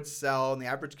number would sell and the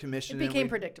average commission. It became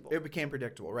predictable. It became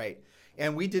predictable, right.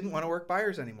 And we didn't want to work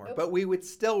buyers anymore, but we would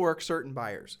still work certain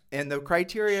buyers. And the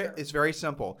criteria is very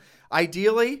simple.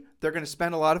 Ideally, they're going to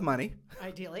spend a lot of money.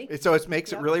 Ideally. So it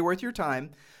makes it really worth your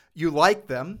time. You like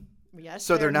them. Yes,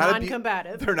 so they're not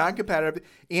non-competitive. They're non-competitive,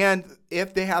 and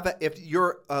if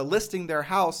you're listing their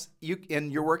house,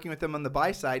 and you're working with them on the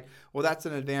buy side, well, that's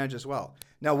an advantage as well.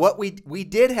 Now, what we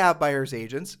did have buyers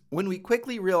agents when we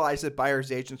quickly realized that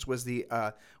buyers agents was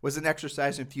an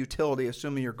exercise in futility,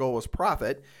 assuming your goal was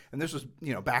profit. And this was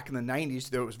back in the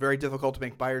 90s. It was very difficult to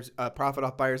make profit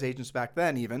off buyers agents back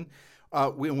then, even.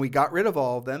 When we got rid of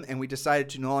all of them and we decided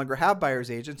to no longer have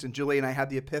buyer's agents, and Julie and I had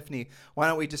the epiphany, why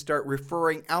don't we just start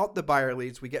referring out the buyer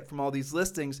leads we get from all these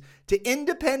listings to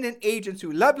independent agents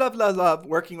who love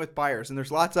working with buyers, and there's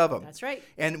lots of them. That's right.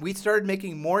 And we started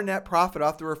making more net profit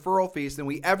off the referral fees than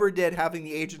we ever did having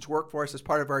the agents work for us as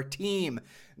part of our team.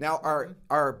 Now,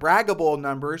 our braggable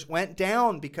numbers went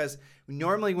down because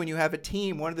normally when you have a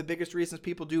team, one of the biggest reasons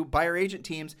people do buyer agent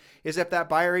teams is if that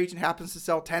buyer agent happens to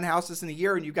sell 10 houses in a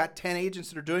year and you've got 10 agents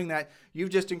that are doing that, you've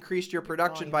just increased your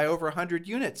production by over 100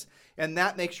 units. And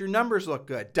that makes your numbers look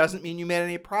good. Doesn't mean you made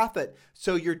any profit.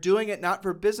 So you're doing it not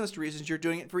for business reasons, you're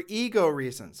doing it for ego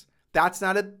reasons. That's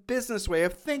not a business way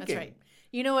of thinking. That's right.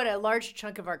 You know what a large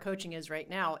chunk of our coaching is right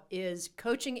now is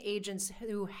coaching agents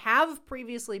who have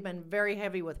previously been very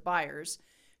heavy with buyers,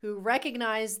 who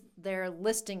recognize their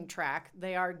listing track.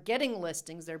 They are getting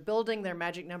listings. They're building their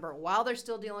magic number while they're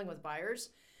still dealing with buyers.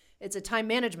 It's a time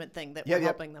management thing that we're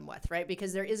helping them with, right?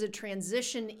 Because there is a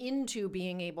transition into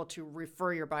being able to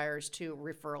refer your buyers to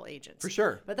referral agents. For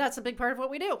sure. But that's a big part of what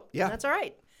we do. Yeah. And that's all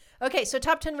right. Okay, so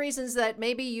top 10 reasons that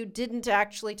maybe you didn't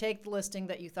actually take the listing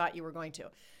that you thought you were going to.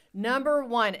 Number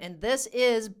one, and this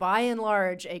is by and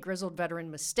large a grizzled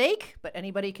veteran mistake, but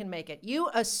anybody can make it. You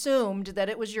assumed that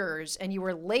it was yours and you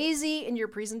were lazy in your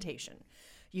presentation.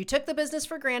 You took the business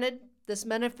for granted. This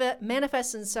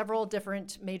manifests in several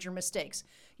different major mistakes.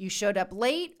 You showed up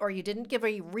late, or you didn't give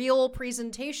a real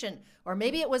presentation, or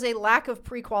maybe it was a lack of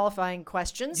pre-qualifying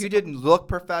questions. You didn't look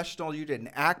professional. You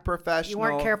didn't act professional. You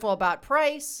weren't careful about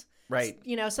price. Right.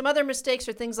 Some other mistakes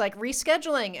are things like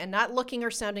rescheduling and not looking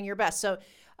or sounding your best. So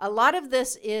a lot of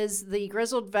this is the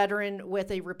grizzled veteran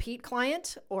with a repeat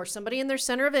client or somebody in their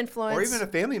center of influence. Or even a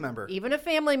family member. Even a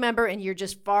family member, and you're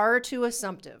just far too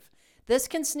assumptive. This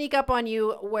can sneak up on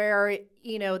you where,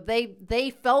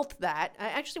 they felt that.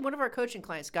 Actually, one of our coaching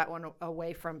clients got one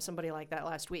away from somebody like that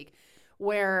last week,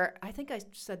 where I think I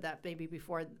said that maybe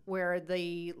before, where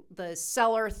the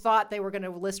seller thought they were going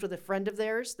to list with a friend of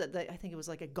theirs, I think it was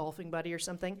like a golfing buddy or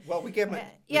something. Well, we should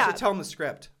tell them the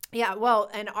script. Yeah, well,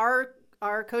 and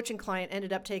our coaching client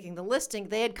ended up taking the listing.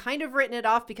 They had kind of written it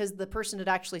off because the person had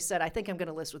actually said, I think I'm going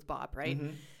to list with Bob, right?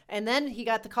 Mm-hmm. And then he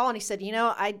got the call and he said,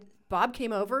 Bob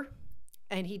came over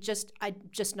and I'm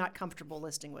just not comfortable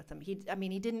listing with him. He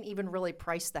didn't even really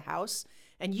price the house.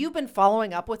 And you've been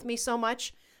following up with me so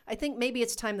much. I think maybe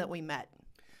it's time that we met.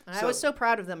 I was so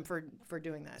proud of them for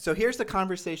doing that. So here's the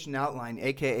conversation outline,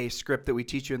 aka script that we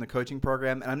teach you in the coaching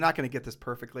program, and I'm not going to get this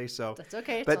perfectly, so that's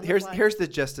okay. But here's the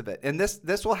gist of it, and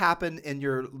this will happen in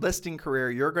your listing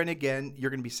career. You're going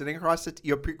to be sitting across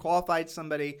you're pre-qualified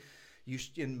somebody.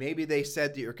 And maybe they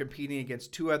said that you're competing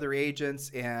against 2 other agents,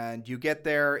 and you get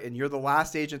there and you're the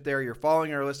last agent there. You're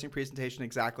following our listing presentation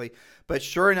exactly, but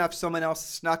sure enough, someone else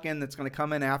snuck in that's going to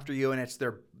come in after you, and it's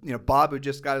their Bob who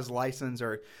just got his license,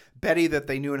 or Betty that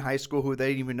they knew in high school who they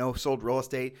didn't even know sold real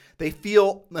estate. They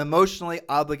feel emotionally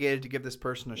obligated to give this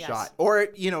person a shot, or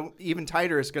even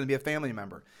tighter, it's going to be a family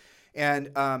member. And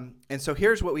so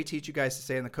here's what we teach you guys to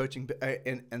say in the coaching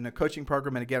in the coaching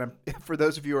program. And again, for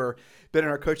those of you who have been in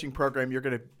our coaching program, you're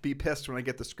going to be pissed when I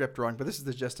get the script wrong. But this is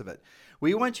the gist of it.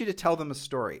 We want you to tell them a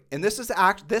story, and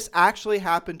this actually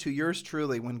happened to yours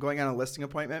truly when going on a listing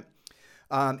appointment.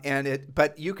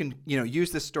 But you can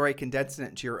use this story, condense it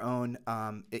into your own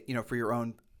for your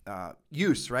own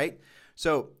use, right?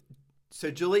 So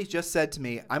Julie just said to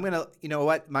me, I'm gonna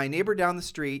my neighbor down the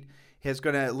street is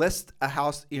going to list a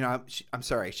house. I'm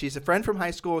sorry. She's a friend from high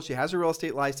school. She has a real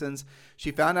estate license. She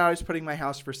found out I was putting my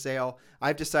house for sale.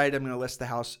 I've decided I'm going to list the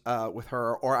house with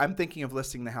her, or I'm thinking of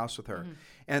listing the house with her. Mm-hmm.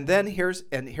 And then here's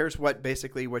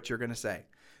what you're going to say.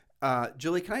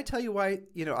 Julie, can I tell you why?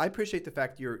 I appreciate the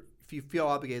fact if you feel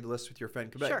obligated to list with your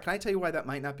friend. Sure. Can I tell you why that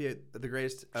might not be the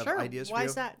greatest of ideas for you? Why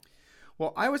is that?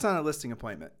 Well, I was on a listing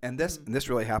appointment, and this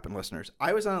really happened, listeners.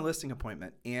 I was on a listing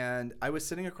appointment, and I was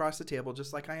sitting across the table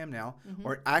just like I am now. Mm-hmm.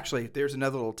 Or actually, there's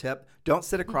another little tip. Don't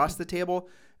sit across the table.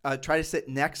 Try to sit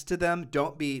next to them.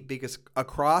 Don't be, because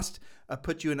across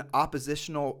put you in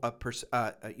oppositional,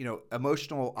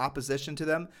 emotional opposition to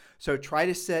them. So try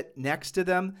to sit next to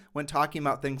them when talking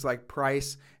about things like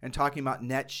price and talking about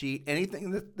net sheet,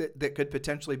 anything that could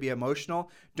potentially be emotional.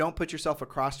 Don't put yourself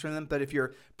across from them. But if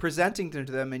you're presenting to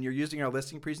them and you're using our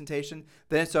listing presentation,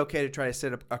 then it's okay to try to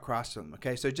sit across from them.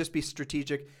 Okay, so just be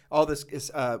strategic. All this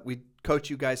is we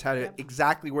coach you guys how to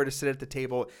exactly where to sit at the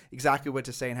table, exactly what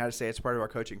to say and how to say. It's part of our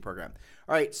coaching program.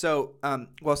 All right, so I'm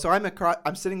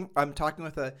talking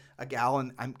with a gal,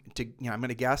 and I'm going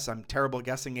to guess. I'm terrible at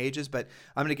guessing ages, but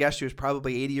I'm going to guess she was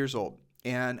probably 80 years old.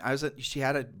 And she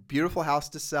had a beautiful house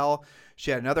to sell.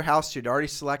 She had another house she'd already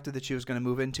selected that she was going to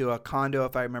move into, a condo,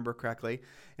 if I remember correctly.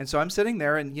 And so I'm sitting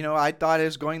there, and I thought I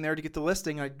was going there to get the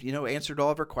listing. I answered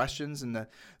all of her questions, and the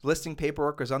listing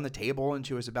paperwork was on the table, and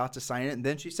she was about to sign it. And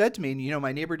then she said to me,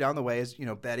 my neighbor down the way is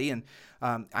Betty, and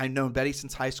I've known Betty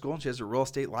since high school, and she has a real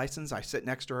estate license. I sit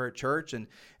next to her at church, and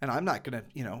I'm not gonna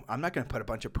put a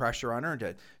bunch of pressure on her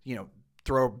to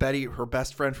throw Betty, her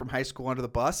best friend from high school, under the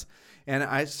bus. And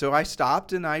I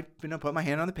stopped, and I put my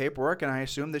hand on the paperwork, and I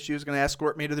assumed that she was going to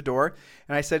escort me to the door.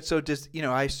 And I said, so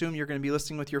I assume you're going to be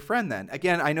listing with your friend then.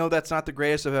 Again, I know that's not the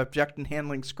greatest of objection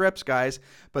handling scripts, guys,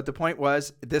 but the point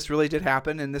was this really did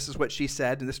happen, and this is what she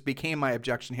said, and this became my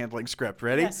objection handling script.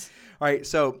 Ready? Yes. All right.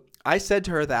 So I said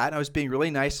to her that, and I was being really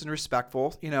nice and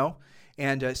respectful,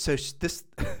 And so this,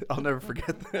 I'll never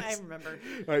forget this. I remember.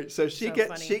 All right, so she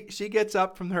gets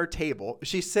up from her table.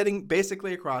 She's sitting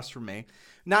basically across from me,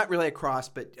 not really across,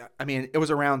 but I mean it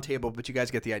was a round table, but you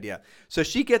guys get the idea. So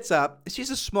she gets up. She's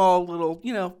a small little,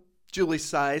 Julie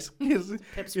size,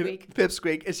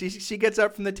 pipsqueak, and she gets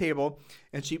up from the table,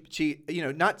 and she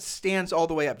not stands all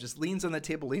the way up, just leans on the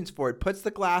table, leans forward, puts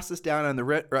the glasses down on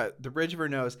the bridge of her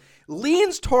nose,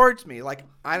 leans towards me like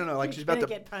I don't know, like she's about to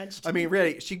get punched. I mean,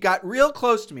 really, she got real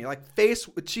close to me, like face.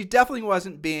 She definitely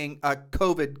wasn't being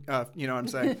COVID. You know what I'm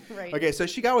saying? Right. Okay, so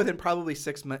she got within probably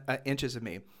 6 inches of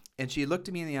me, and she looked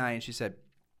at me in the eye and she said,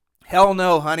 "Hell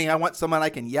no, honey, I want someone I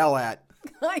can yell at."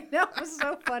 I know, it was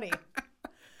so funny.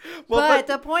 But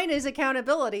the point is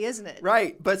accountability, isn't it?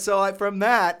 Right. But so from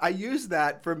that, I used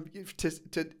that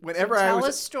to whenever I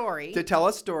was to tell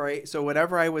a story. So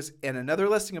whenever I was in another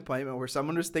listing appointment where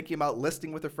someone was thinking about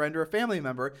listing with a friend or a family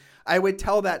member, I would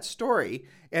tell that story,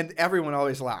 and everyone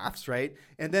always laughs, right?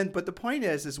 And then, but the point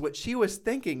is what she was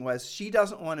thinking was she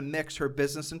doesn't want to mix her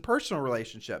business and personal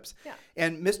relationships. Yeah.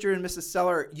 And Mr. and Mrs.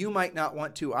 Seller, you might not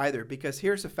want to either, because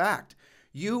here's a fact: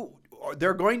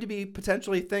 there are going to be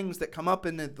potentially things that come up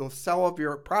in the sale of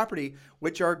your property,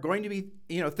 which are going to be,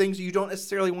 things you don't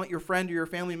necessarily want your friend or your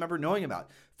family member knowing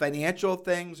about. Financial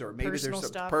things, or maybe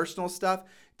there's some personal stuff.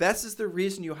 This is the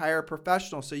reason you hire a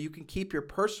professional, so you can keep your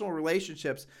personal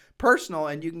relationships personal,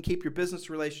 and you can keep your business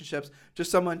relationships to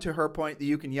someone, to her point, that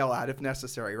you can yell at if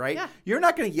necessary, right? Yeah. You're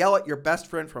not going to yell at your best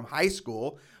friend from high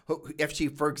school if she,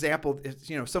 for example,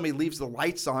 if somebody leaves the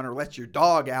lights on or lets your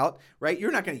dog out, right?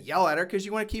 You're not going to yell at her because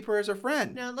you want to keep her as a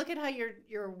friend. Now, look at how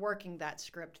you're working that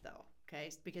script, though,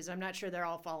 okay? Because I'm not sure they're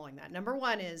all following that. Number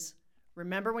one is,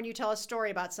 remember when you tell a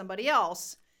story about somebody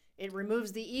else, It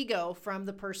removes the ego from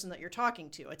the person that you're talking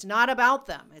to. It's not about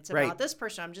them. It's about Right. this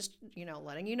person. I'm just,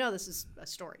 letting you know this is a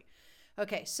story.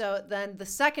 Okay, so then the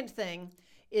second thing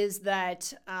is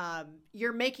that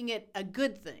you're making it a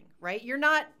good thing, right? You're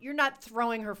not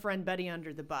throwing her friend Betty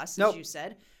under the bus, Nope. as you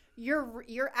said.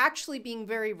 You're actually being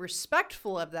very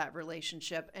respectful of that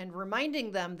relationship and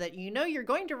reminding them that you're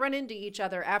going to run into each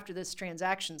other after this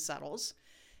transaction settles.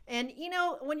 And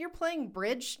when you're playing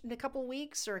bridge in a couple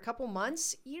weeks or a couple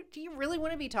months, do you really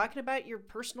want to be talking about your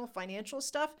personal financial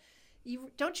stuff?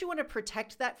 Don't you want to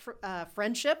protect that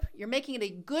friendship? You're making it a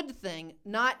good thing,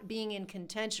 not being in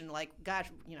contention. Like, gosh,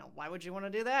 why would you want to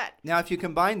do that? Now, if you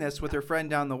combine this with her friend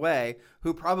down the way,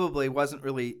 who probably wasn't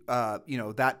really,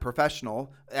 that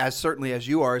professional, as certainly as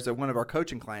you are as one of our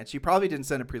coaching clients, you probably didn't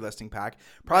send a pre-listing pack,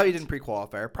 probably didn't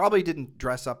pre-qualify her, probably didn't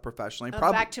dress up professionally.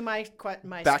 Back to my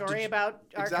story about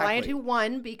our client who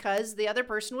won because the other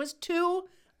person was too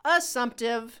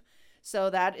assumptive.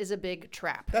 So that is a big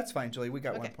trap. That's fine, Julie. We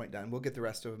got one point done. We'll get the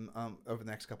rest of them over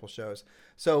the next couple shows.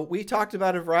 So we talked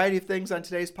about a variety of things on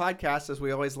today's podcast, as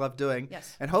we always love doing.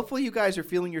 Yes. And hopefully you guys are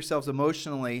feeling yourselves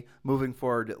emotionally moving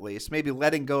forward at least, maybe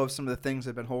letting go of some of the things that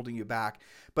have been holding you back.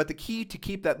 But the key to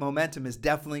keep that momentum is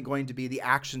definitely going to be the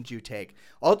actions you take.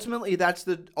 Ultimately, that's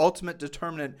the ultimate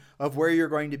determinant of where you're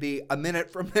going to be a minute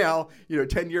from now,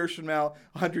 10 years from now,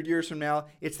 100 years from now.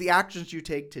 It's the actions you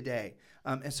take today.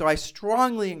 And so I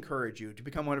strongly encourage you to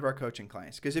become one of our coaching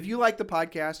clients, because if you like the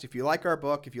podcast, if you like our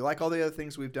book, if you like all the other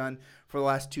things we've done for the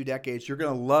last 2 decades, you're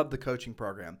going to love the coaching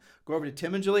program. Go over to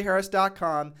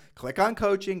timandjulieharris.com, click on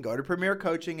coaching, go to Premier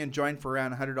Coaching, and join for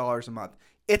around $100 a month.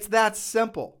 It's that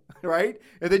simple, right?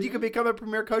 And then you can become a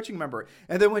Premier Coaching member.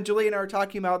 And then when Julie and I are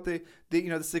talking about the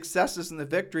successes and the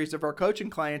victories of our coaching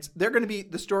clients, they're going to be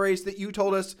the stories that you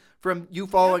told us from you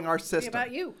following our system.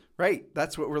 About you. Right.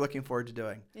 That's what we're looking forward to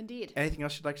doing. Indeed. Anything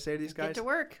else you'd like to say to these guys? Get to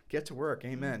work. Get to work.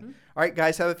 Amen. Mm-hmm. All right,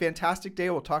 guys, have a fantastic day.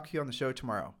 We'll talk to you on the show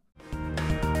tomorrow.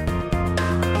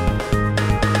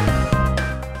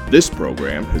 This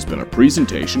program has been a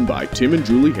presentation by Tim and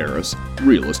Julie Harris,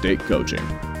 Real Estate Coaching.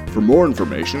 For more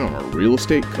information on our real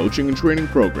estate coaching and training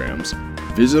programs,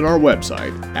 visit our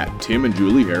website at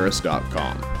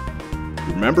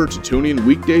timandjulieharris.com. Remember to tune in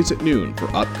weekdays at noon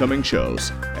for upcoming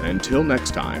shows, and until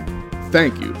next time,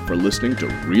 thank you for listening to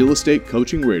Real Estate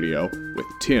Coaching Radio with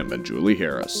Tim and Julie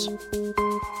Harris.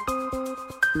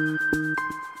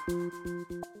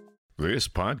 This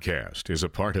podcast is a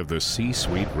part of the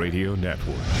C-Suite Radio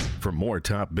Network. For more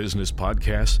top business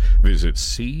podcasts, visit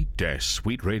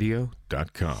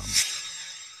c-suiteradio.com.